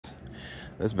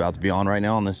It's about to be on right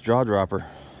now on this jaw dropper.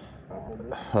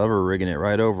 Hover rigging it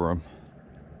right over him.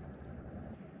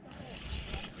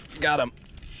 Got him.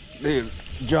 Dude,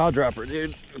 jaw dropper,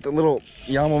 dude. With the little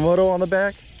Yamamoto on the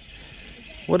back.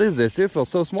 What is this? It feels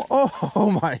so small.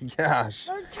 Oh my gosh.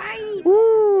 They're tiny.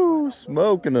 Woo!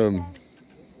 Smoking them.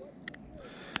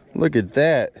 Look at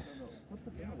that.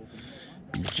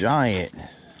 Giant.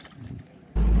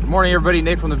 Good morning, everybody.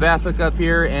 Nick from the Bass Hookup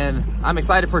here, and I'm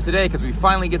excited for today because we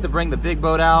finally get to bring the big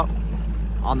boat out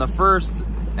on the first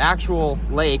actual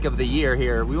lake of the year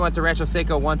here. We went to Rancho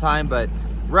Seco one time, but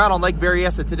we're out on Lake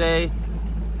Berryessa today.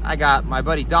 I got my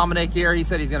buddy Dominic here. He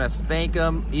said he's gonna spank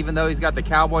him, even though he's got the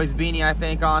Cowboys beanie, I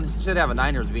think, on. He should have a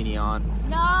Niners beanie on.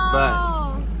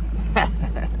 No.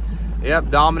 But yep,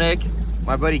 Dominic,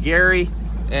 my buddy Gary,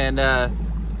 and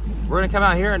we're gonna come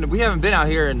out here, and we haven't been out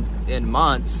here in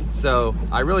months, so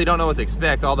I really don't know what to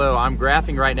expect. Although I'm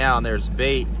graphing right now, and there's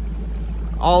bait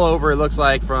all over. It looks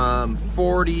like from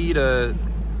 40 to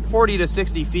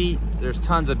 60 feet. There's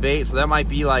tons of bait, so that might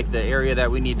be like the area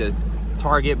that we need to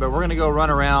target. But we're gonna go run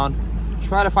around,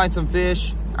 try to find some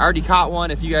fish. I already caught one.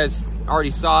 If you guys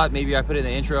already saw it, maybe I put it in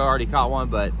the intro. I already caught one,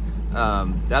 but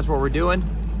that's what we're doing.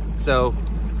 So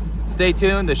stay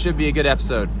tuned. This should be a good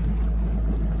episode.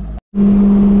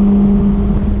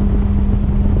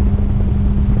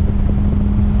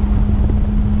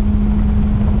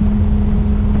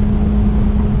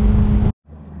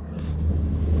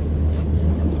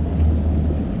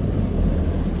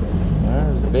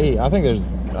 Bait. I think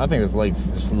this lake's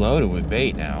just loaded with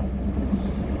bait now.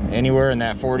 Anywhere in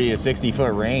that 40 to 60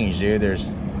 foot range, dude.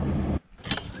 There's.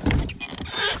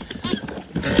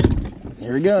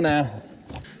 Here we go now.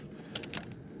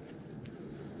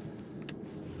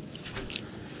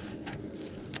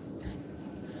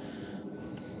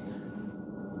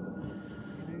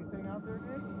 Anything out there,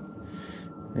 Nick?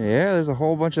 Yeah, there's a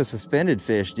whole bunch of suspended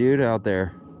fish, dude, out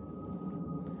there.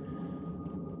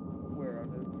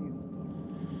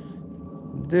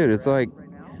 Dude, it's like,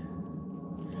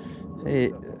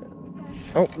 hey,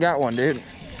 oh, got one, dude.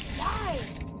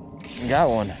 Got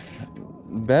one.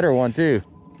 Better one, too.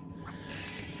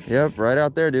 Yep, right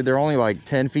out there, dude. They're only like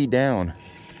 10 feet down.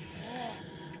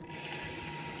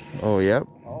 Oh, yep.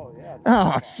 Oh, yeah.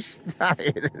 Oh, stop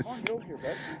it.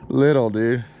 Little,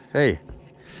 dude. Hey.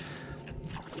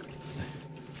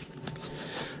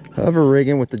 Hover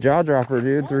rigging with the jaw dropper,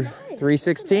 dude.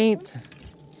 3/16.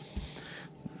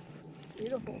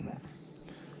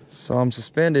 Saw them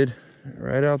suspended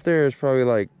right out there. There's probably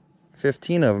like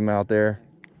 15 of them out there.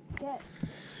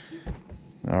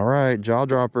 All right, jaw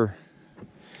dropper.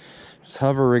 Just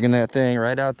hover rigging that thing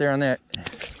right out there on that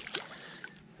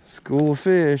school of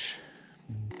fish.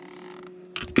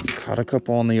 Caught a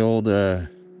couple on the old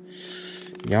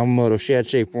Yamamoto shad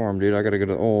shape worm, dude. I gotta go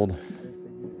to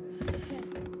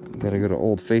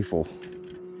Old Faithful.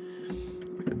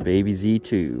 The baby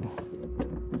Z2.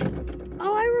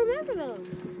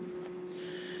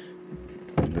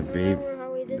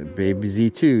 The baby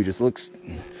Z2 just looks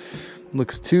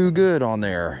too good on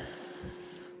there.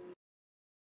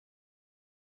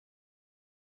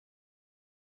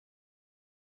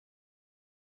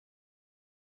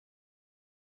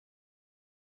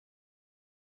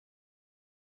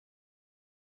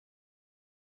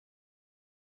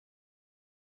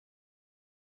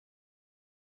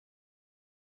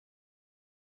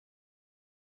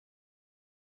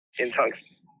 In tongues.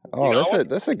 Oh,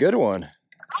 that's a good one.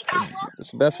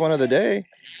 It's the best one of the day.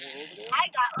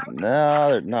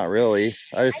 No, not really.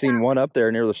 I just seen one up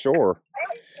there near the shore.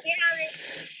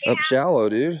 Up shallow,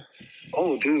 dude.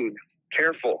 Oh, dude.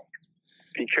 Careful.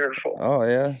 Be careful. Oh,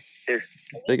 yeah. Here.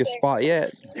 Biggest spot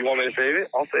yet. You want me to save it?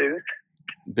 I'll save it.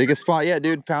 Biggest spot yet,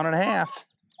 dude. £1.5 pounds.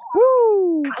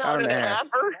 Woo! £1.5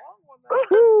 pounds.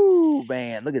 Woo!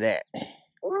 Man, look at that.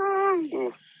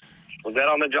 Woo. Was that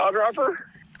on the jaw dropper?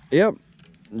 Yep.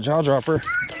 Jaw dropper.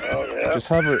 Oh, yeah. Just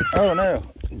hover. Oh, no.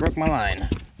 Broke my line.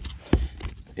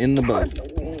 In the boat.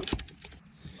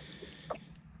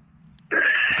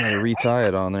 Gotta retie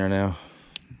it on there now.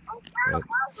 But,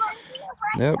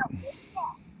 yep.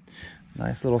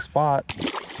 Nice little spot.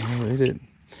 Hit it.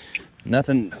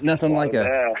 Nothing like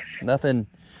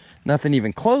nothing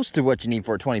even close to what you need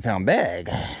for a 20-pound bag.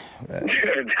 But,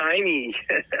 tiny.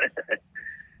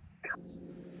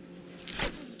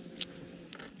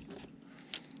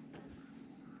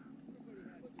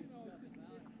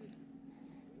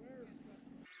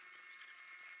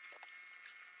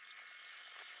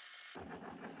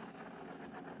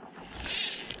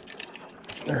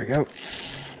 There we go.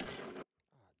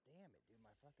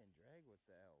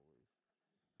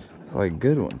 Like,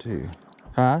 good one too.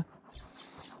 Huh?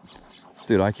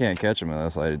 Dude, I can't catch them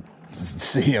unless I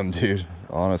see them, dude,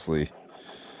 honestly.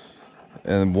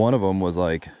 And one of them was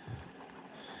like,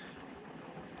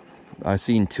 I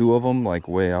seen 2 of them like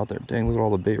way out there. Dang, look at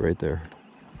all the bait right there.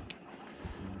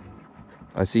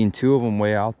 I seen 2 of them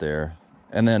way out there.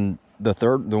 And then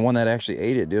the one that actually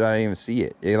ate it, dude, I didn't even see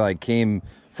it. It like came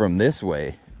from this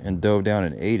way and dove down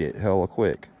and ate it hella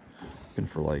quick. Looking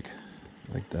for like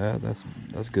that.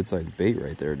 That's good sized bait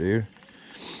right there, dude.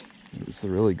 It's a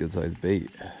really good sized bait.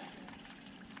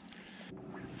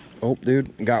 Oh,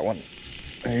 dude, got one.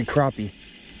 Hey, crappie.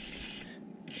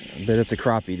 I bet it's a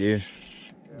crappie, dude.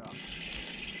 Yeah.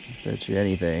 Bet you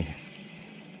anything.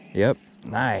 Yep,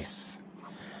 nice.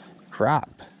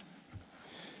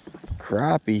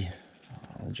 Crappie.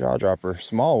 Jaw dropper.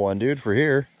 Small one, dude, for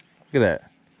here. Look at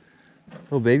that.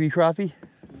 Little baby crappie.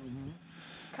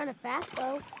 It's kind of fast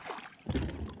though.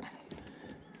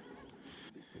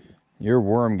 Your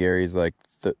worm, Gary's like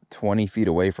 20 feet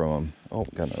away from him. Oh,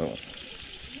 got another one.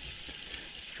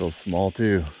 Feels small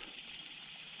too.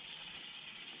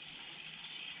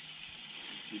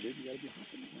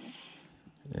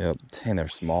 Yep, dang, they're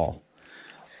small.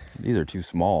 These are too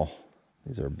small.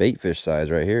 These are bait fish size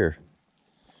right here.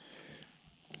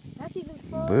 That's even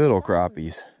smaller. Little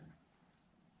crappies.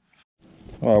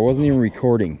 Oh, I wasn't even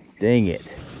recording. Dang it.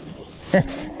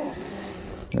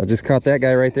 I just caught that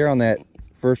guy right there on that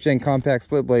first gen compact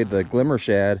split blade, the glimmer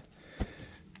shad.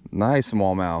 Nice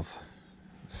smallmouth.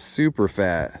 Super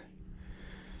fat.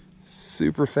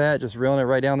 Super fat, just reeling it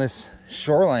right down this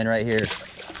shoreline right here.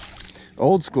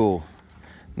 Old school.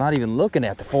 Not even looking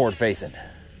at the forward facing.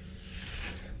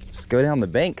 Just go down the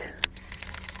bank.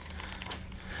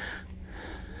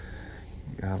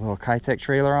 Got a little Kitech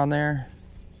trailer on there.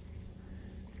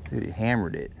 Dude, he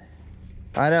hammered it.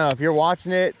 I know, if you're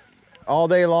watching it all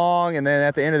day long and then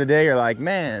at the end of the day you're like,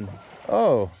 man,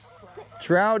 oh,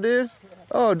 trout, dude.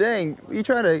 Oh, dang, you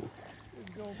try to...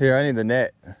 Here, I need the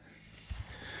net. Can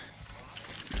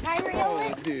I reel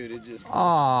it? Oh, dude, it just.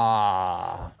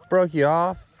 Ah, broke you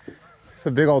off. It's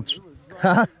a big old,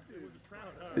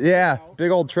 yeah,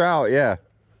 big old trout, yeah.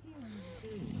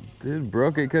 Dude,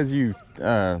 broke it because you,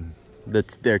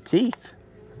 their teeth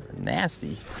are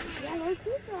nasty. Yeah, those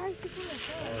teeth are actually kind of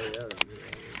sharp.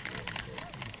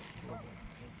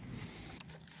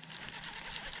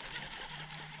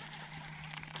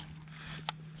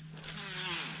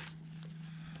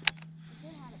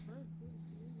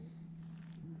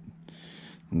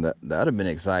 That'd have been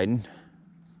exciting.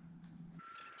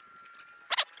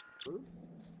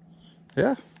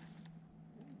 Yeah.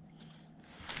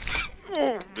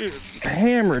 Oh, dude.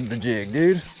 Hammered the jig,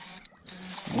 dude.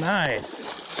 Nice.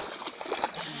 Did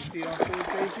you see it on forward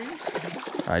facing?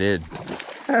 I did.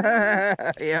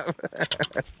 Yep.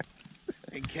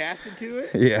 And cast it to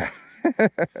it? Yeah.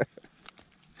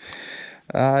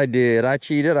 I did. I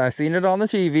cheated. I seen it on the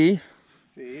TV.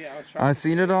 See, I was trying. I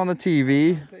seen it on the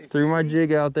TV. Threw my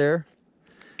jig out there.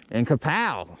 And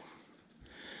kapow.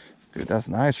 Dude, that's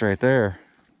nice right there.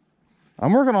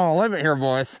 I'm working on a limit here,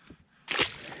 boys.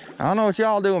 I don't know what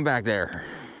y'all doing back there.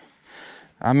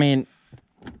 I mean,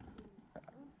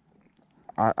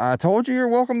 I told you you're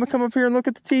welcome to come up here and look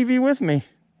at the TV with me.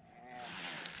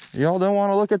 Y'all don't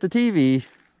want to look at the TV.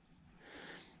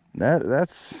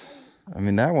 That's, I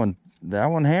mean, that one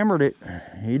hammered it.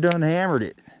 He done hammered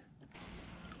it.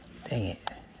 Dang it,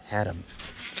 had him.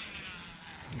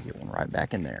 Get one right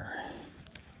back in there.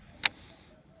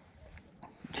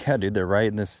 Yeah, dude, they're right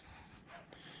in this.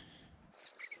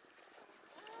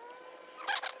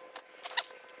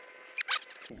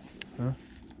 Huh?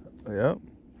 Yep.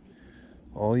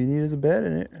 All you need is a bed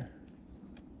in it.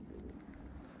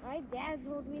 My dad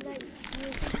told me that he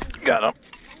was... Got him.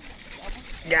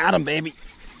 Got him, baby.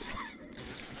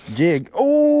 Jig.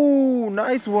 Oh,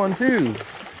 nice one too.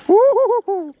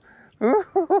 Woo!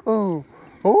 Ooh.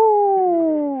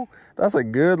 Ooh. That's a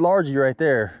good largie right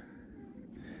there.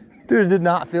 Dude, it did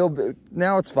not feel big.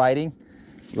 Now it's fighting.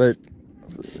 But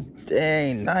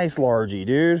dang, nice largie,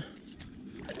 dude.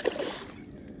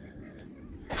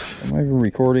 Am I even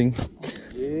recording?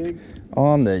 Jig.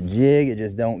 On the jig, it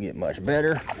just don't get much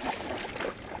better.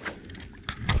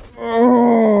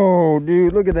 Oh,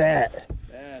 dude, look at that.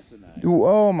 That's a nice. Dude,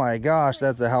 oh my gosh,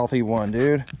 that's a healthy one,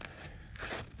 dude.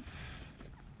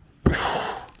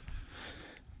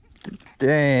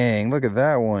 Dang, look at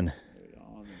that one.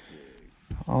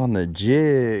 On the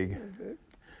jig.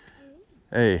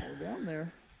 Hey. Down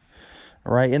there.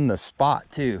 Right in the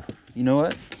spot too. You know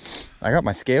what? I got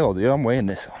my scale, dude. I'm weighing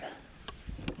this one.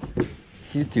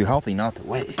 He's too healthy not to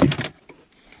weigh.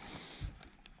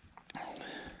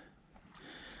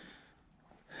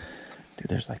 Dude,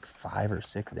 there's like 5 or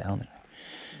 6 down there.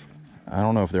 I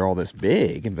don't know if they're all this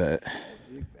big, but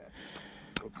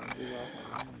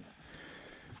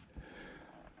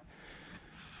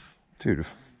dude,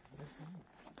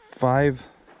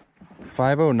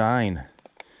 509.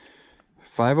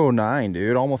 509,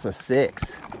 dude, almost a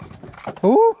 6.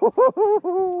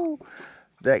 Ooh,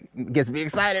 that gets me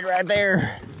excited right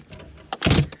there.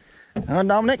 Huh,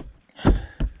 Dominic? Oh,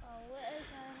 what is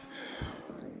that?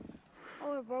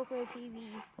 Oh, it broke my TV.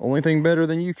 Only thing better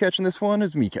than you catching this one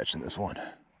is me catching this one.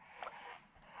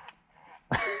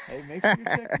 Hey, make sure you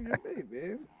check your bait,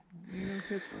 babe. You know,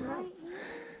 catch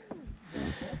it.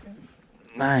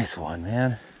 Nice one,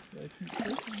 man.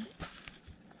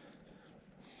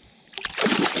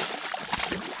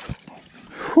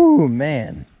 Whew,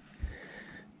 man.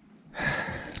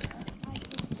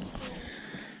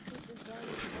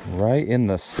 Right in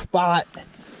the spot.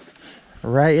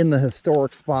 Right in the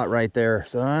historic spot right there,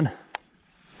 son.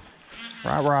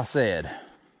 Right where I said.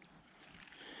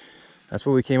 That's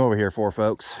what we came over here for,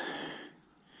 folks.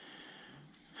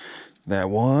 That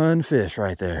one fish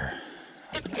right there.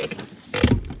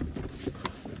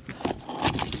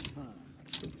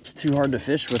 It's too hard to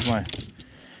fish with my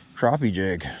crappie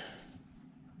jig.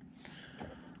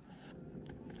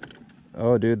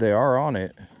 Oh, dude, they are on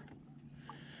it.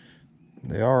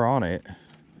 They are on it.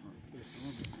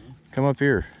 Come up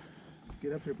here.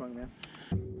 Get up here, punk man.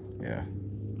 Yeah.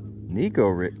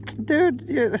 Nico, dude,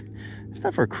 yeah, it's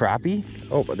not for crappie.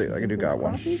 Oh, but I do got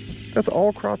one. That's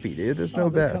all crappie, dude. There's no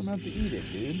bass. Come up to eat it,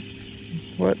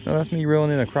 dude. What? No, that's me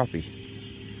reeling in a crappie.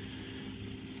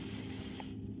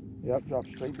 Yep, drop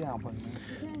straight down, punk man.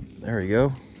 There we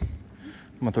go.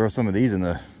 I'm gonna throw some of these in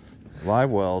the live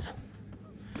wells.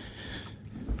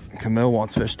 Camille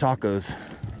wants fish tacos.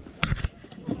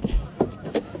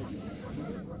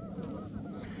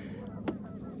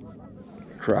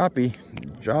 Crappie,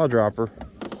 jaw dropper.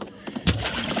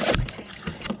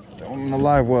 Throw them in the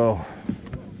live well.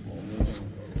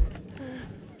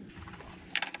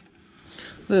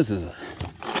 This is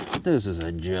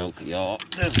a joke, y'all.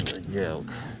 This is a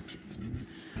joke.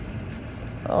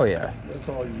 Oh yeah. That's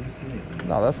all you see.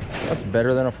 No, that's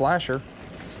better than a flasher.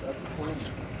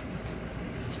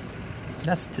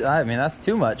 That's the point. I mean, that's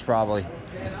too much probably.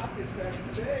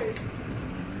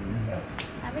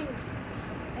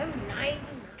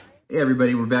 Hey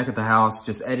everybody, we're back at the house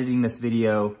just editing this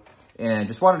video and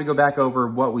just wanted to go back over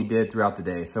what we did throughout the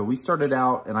day. So we started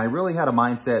out and I really had a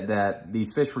mindset that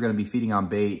these fish were going to be feeding on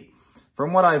bait.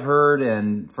 From what I've heard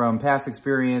and from past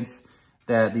experience,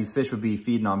 that these fish would be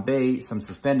feeding on bait, some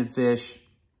suspended fish.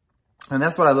 And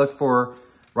that's what I looked for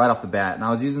right off the bat. And I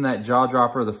was using that jaw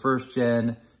dropper, the first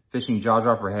gen fishing jaw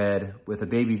dropper head with a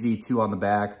baby Z2 on the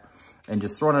back and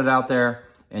just throwing it out there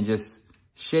and just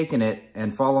shaking it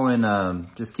and following,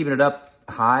 just keeping it up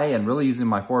high and really using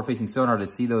my forward-facing sonar to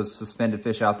see those suspended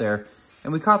fish out there.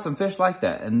 And we caught some fish like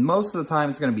that. And most of the time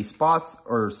it's gonna be spots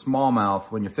or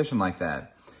smallmouth when you're fishing like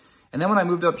that. And then when I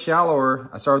moved up shallower,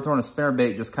 I started throwing a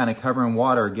spinnerbait, just kind of covering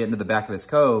water, getting to the back of this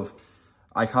cove.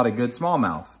 I caught a good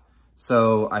smallmouth.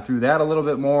 So I threw that a little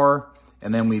bit more.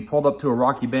 And then we pulled up to a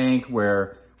rocky bank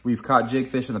where we've caught jig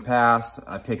fish in the past.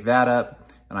 I picked that up.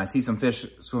 And I see some fish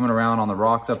swimming around on the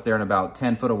rocks up there in about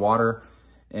 10 foot of water.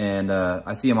 And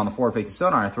I see them on the forward-facing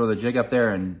sonar. I throw the jig up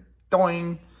there and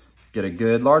doing, get a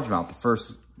good largemouth. The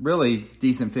first really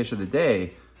decent fish of the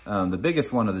day, the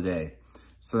biggest one of the day.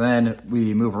 So then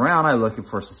we move around. I look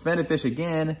for suspended fish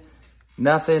again,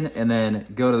 nothing. And then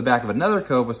go to the back of another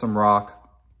cove with some rock.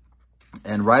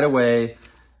 And right away,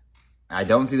 I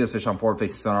don't see this fish on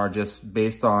forward-facing sonar, just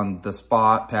based on the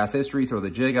spot, past history, throw the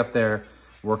jig up there,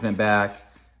 working it back.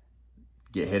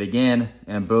 Get hit again,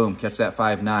 and boom, catch that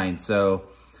 5.9. So,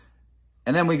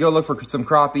 and then we go look for some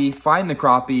crappie, find the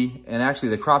crappie, and actually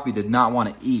the crappie did not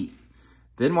want to eat.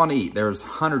 Didn't want to eat. There's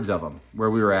hundreds of them where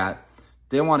we were at.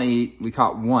 Didn't want to eat. We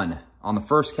caught one on the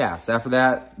first cast. After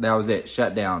that, that was it,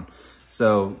 shut down.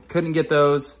 So couldn't get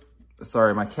those.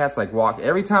 Sorry, my cat's like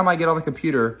every time I get on the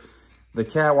computer, the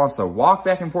cat wants to walk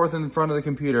back and forth in front of the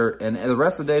computer, and the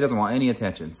rest of the day doesn't want any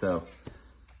attention. So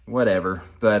whatever.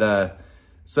 But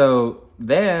so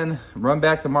then run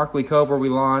back to Markley Cove where we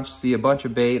launched, see a bunch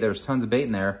of bait. There's tons of bait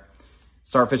in there.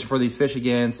 Start fishing for these fish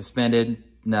again, suspended,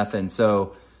 nothing.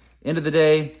 So end of the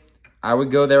day, I would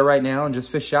go there right now and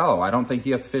just fish shallow. I don't think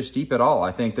you have to fish deep at all.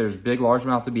 I think there's big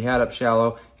largemouth to be had up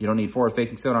shallow. You don't need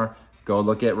forward-facing sonar. Go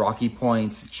look at rocky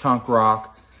points, chunk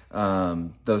rock,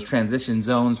 those transition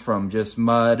zones from just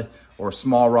mud or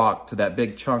small rock to that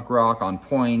big chunk rock on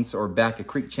points or back of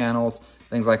creek channels,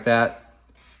 things like that.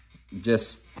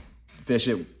 Just fish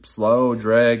it slow,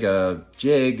 drag a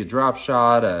jig, a drop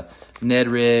shot, a Ned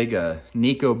rig, a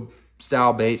Nico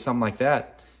style bait, something like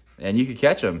that. and you can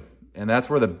catch them. And that's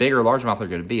where the bigger largemouth are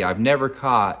gonna be. I've never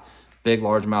caught big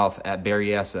largemouth at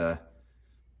Berryessa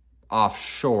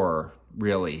offshore,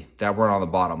 really, that weren't on the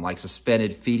bottom, like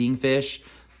suspended feeding fish.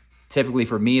 Typically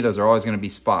for me, those are always gonna be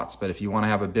spots. But if you wanna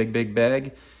have a big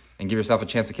bag and give yourself a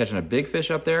chance of catching a big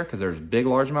fish up there, because there's big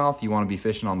largemouth, you wanna be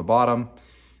fishing on the bottom.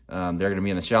 They're gonna be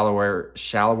in the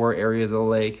shallower areas of the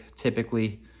lake,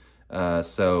 typically.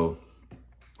 So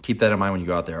keep that in mind when you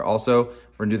go out there. Also,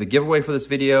 we're gonna do the giveaway for this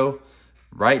video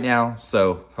right now.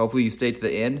 So hopefully you stay to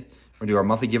the end. We're gonna do our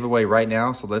monthly giveaway right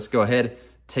now. So let's go ahead,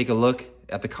 take a look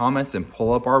at the comments and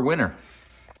pull up our winner.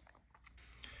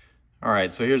 All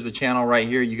right, so here's the channel right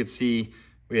here. You can see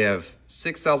we have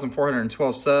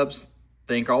 6,412 subs.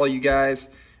 Thank all of you guys.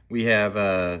 We have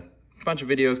a bunch of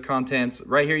videos, contents.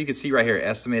 Right here, you can see right here,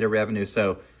 estimated revenue.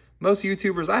 So most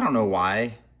YouTubers, I don't know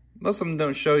why, most of them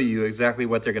don't show you exactly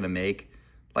what they're gonna make.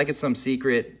 Like it's some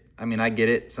secret. I mean, I get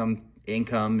it. Some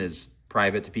income is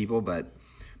private to people, but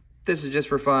this is just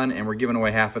for fun, and we're giving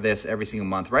away half of this every single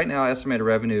month. Right now, estimated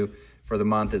revenue for the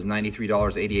month is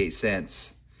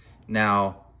 $93.88.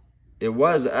 Now, it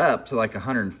was up to like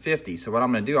 150. So what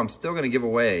I'm gonna do, I'm still gonna give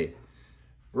away,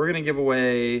 we're gonna give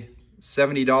away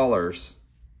 $70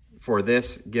 for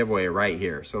this giveaway right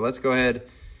here. So let's go ahead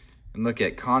and look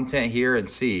at content here and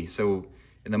see. So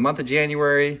in the month of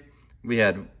January, we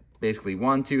had basically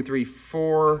 1, 2, 3,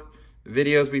 4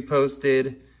 videos we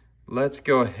posted. Let's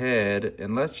go ahead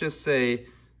and let's just say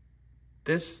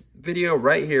this video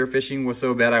right here, fishing was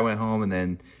so bad I went home and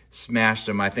then smashed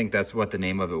them. I think that's what the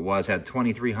name of it was. Had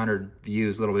 2,300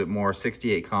 views, a little bit more,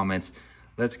 68 comments.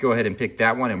 Let's go ahead and pick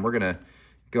that one, and we're gonna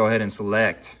go ahead and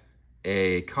select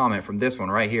a comment from this one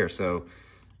right here. So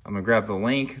I'm gonna grab the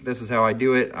link. This is how I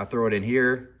do it. I throw it in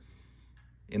here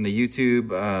in the YouTube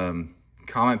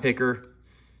comment picker,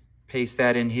 paste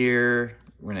that in here.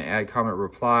 We're gonna add comment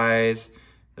replies.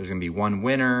 There's gonna be one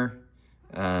winner.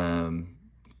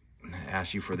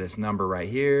 Ask you for this number right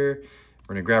here.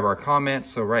 We're gonna grab our comments.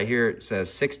 So right here it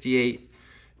says 68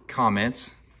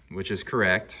 comments, which is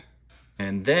correct.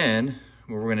 And then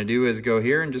what we're gonna do is go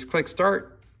here and just click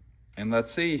start. And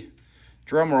let's see,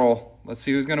 drum roll. Let's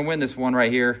see who's gonna win this one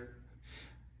right here.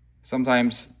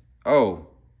 Sometimes, oh,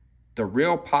 the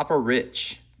Real Papa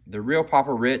Rich. The Real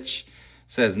Papa Rich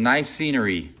says nice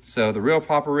scenery. So the Real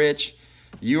Papa Rich,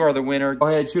 you are the winner. Go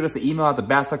ahead, shoot us an email at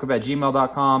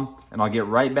thebasssuckup@gmail.com, and I'll get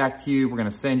right back to you. We're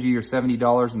gonna send you your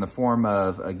 $70 in the form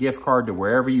of a gift card to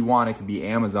wherever you want. It could be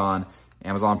Amazon.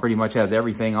 Amazon pretty much has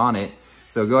everything on it.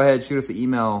 So go ahead, shoot us an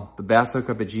email,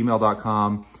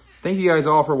 thebasssuckup@gmail.com. Thank you guys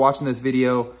all for watching this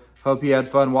video. Hope you had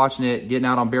fun watching it, getting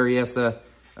out on Berryessa.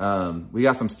 We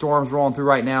got some storms rolling through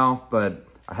right now, but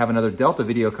I have another Delta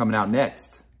video coming out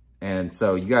next. And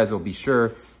so you guys will be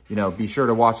sure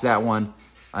to watch that one.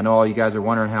 I know all you guys are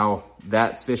wondering how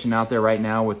that's fishing out there right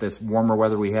now with this warmer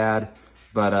weather we had,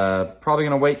 but probably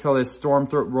gonna wait till this storm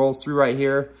rolls through right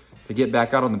here to get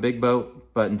back out on the big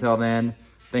boat. But until then,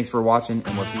 thanks for watching,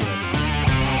 and we'll see you next time.